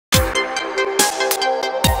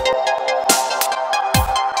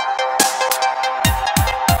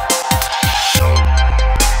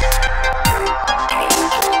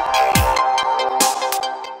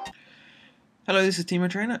this is Timo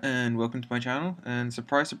Trainer, and welcome to my channel. And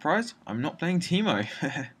surprise, surprise, I'm not playing Timo.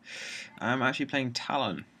 I'm actually playing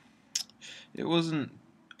Talon. It wasn't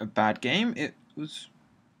a bad game. It was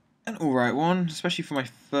an alright one, especially for my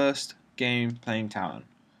first game playing Talon.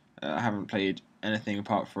 I haven't played anything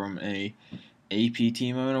apart from a AP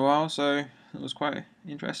Timo in a while, so it was quite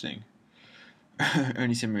interesting.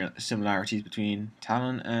 Only similarities between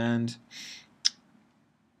Talon and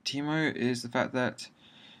Timo is the fact that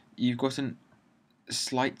you've got an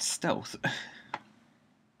slight stealth.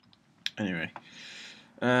 Anyway,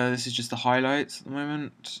 this is just the highlights at the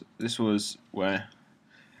moment. This was where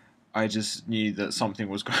I just knew that something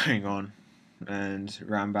was going on and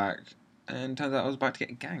ran back, and turns out I was about to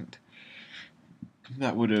get ganked.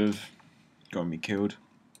 That would have got me killed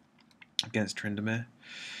against Tryndamere.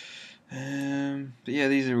 But yeah,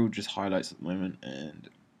 these are all just highlights at the moment, and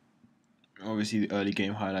obviously the early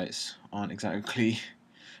game highlights aren't exactly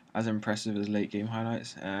as impressive as late game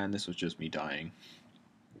highlights, and this was just me dying.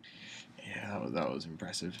 Yeah, that was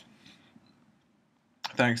impressive.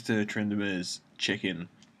 Thanks to Tryndamere's chicken,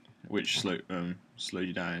 which slowed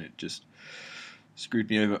you down, it just screwed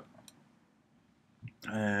me over.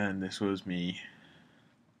 And this was me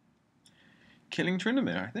killing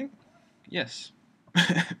Tryndamere, I think. Yes.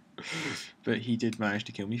 But he did manage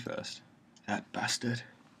to kill me first. That bastard.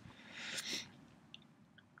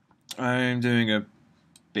 I'm doing a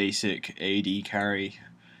basic AD carry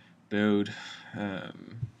build. Yeah,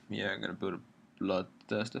 I'm going to build a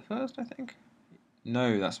Bloodthirster first, I think.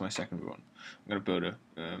 No, that's my second one. I'm going to build a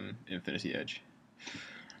Infinity Edge.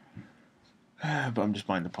 But I'm just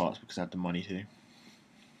buying the parts because I have the money to.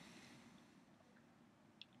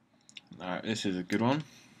 Alright, this is a good one.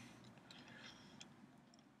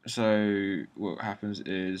 So, what happens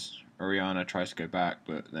is Orianna tries to go back,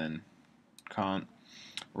 but then can't.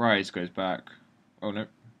 Rise goes back. Oh no,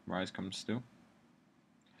 Rise comes still.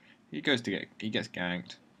 He gets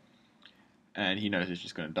ganked. And he knows he's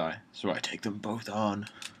just going to die. So I take them both on.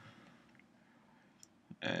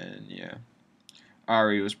 And yeah.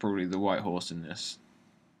 Ahri was probably the white horse in this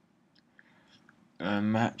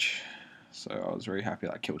match. So I was very happy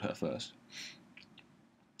that I killed her first.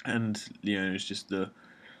 And Leona is just the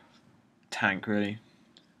tank, really.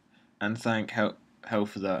 And thank hell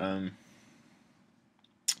for that.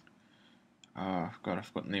 Oh, God, I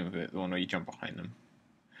forgot the name of it. The one where you jump behind them.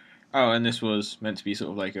 Oh, and this was meant to be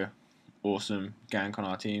sort of like a awesome gank on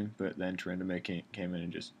our team, but then Tryndamere came in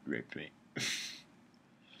and just raped me.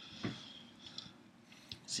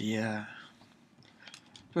 So yeah.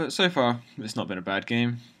 But so far, it's not been a bad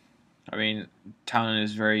game. I mean, Talon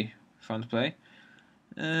is very fun to play.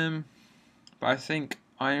 But I think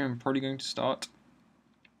I am probably going to start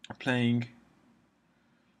playing,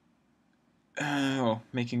 or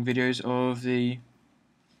making videos of the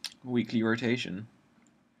weekly rotation.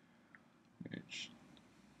 Which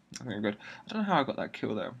I think are good. I don't know how I got that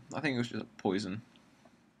kill though. I think it was just a poison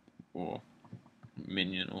or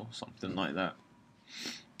minion or something like that.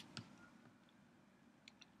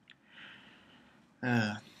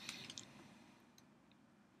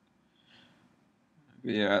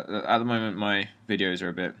 Yeah, at the moment my videos are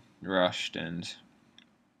a bit rushed, and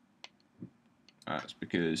that's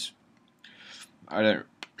because I don't.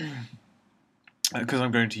 Because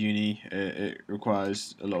I'm going to uni, it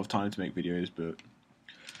requires a lot of time to make videos, but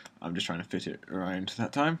I'm just trying to fit it around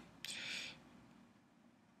that time.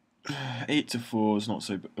 8 to 4 is not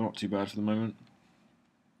too bad for the moment.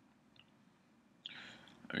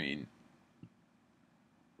 I mean,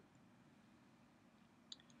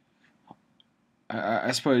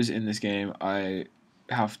 I suppose in this game I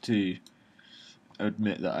have to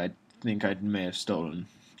admit that I think I may have stolen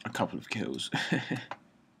a couple of kills.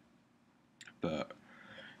 But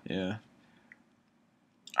yeah,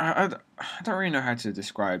 I don't really know how to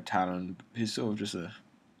describe Talon. He's sort of just a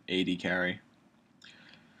AD carry.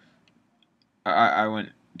 I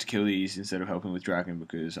went to kill these instead of helping with Dragon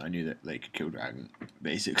because I knew that they could kill Dragon,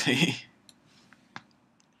 basically.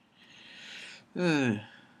 This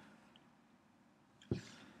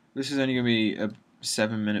is only going to be a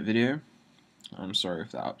 7-minute video. I'm sorry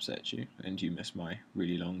if that upsets you and you miss my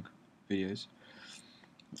really long videos.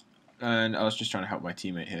 And I was just trying to help my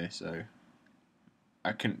teammate here, so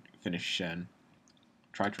I couldn't finish Shen.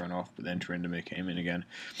 Tried to run off, but then Tryndamere came in again.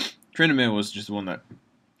 Tryndamere was just the one that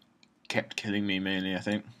kept killing me mainly, I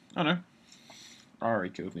think. Oh no,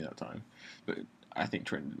 Ahri killed me that time, but I think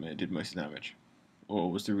Tryndamere did most of the damage,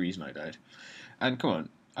 or was the reason I died. And come on,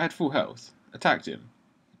 I had full health, attacked him,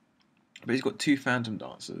 but he's got 2 Phantom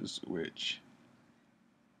Dancers, which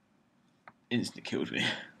instant killed me.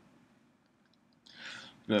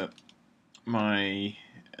 But my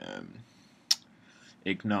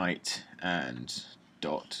Ignite and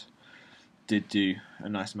Dot did do a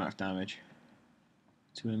nice amount of damage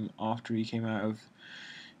to him after he came out of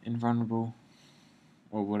Invulnerable,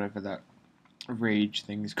 or whatever that rage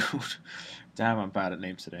thing is called. Damn, I'm bad at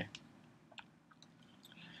names today.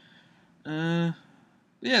 Yeah,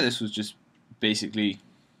 this was just basically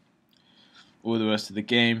all the rest of the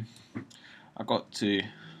game. I got to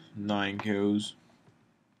 9 kills,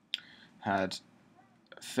 had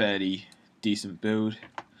a fairly decent build,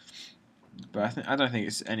 but I don't think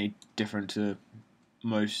it's any different to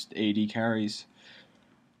most AD carries.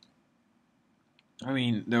 I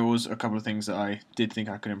mean, there was a couple of things that I did think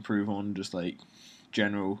I could improve on, just like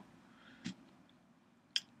general,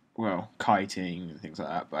 well, kiting and things like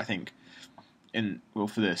that. But I think,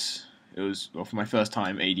 for this, it was, well, for my first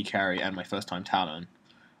time AD carry and my first time Talon,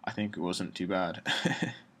 I think it wasn't too bad.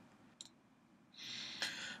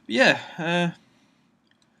 Yeah,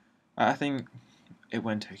 I think it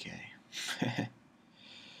went okay.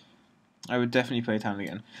 I would definitely play Talon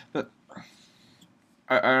again, but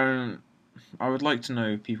I would like to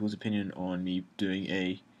know people's opinion on me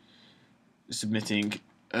submitting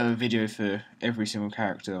a video for every single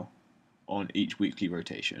character on each weekly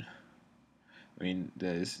rotation. I mean,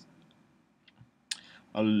 there's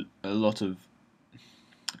a lot of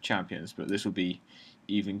champions, but this will be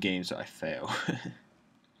even games that I fail.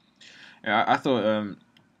 I thought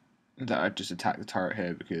that I'd just attack the turret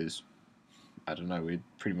here because, I don't know, we'd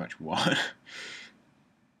pretty much won.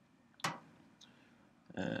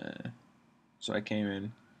 So I came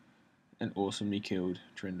in and awesomely killed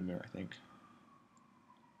Tryndamere, I think.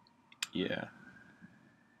 Yeah.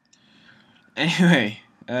 Anyway,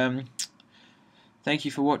 thank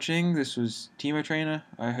you for watching. This was Teemo Trainer.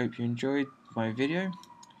 I hope you enjoyed my video.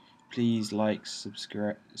 Please like,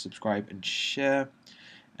 subscribe, and share.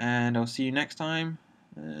 And I'll see you next time.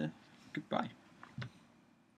 Goodbye.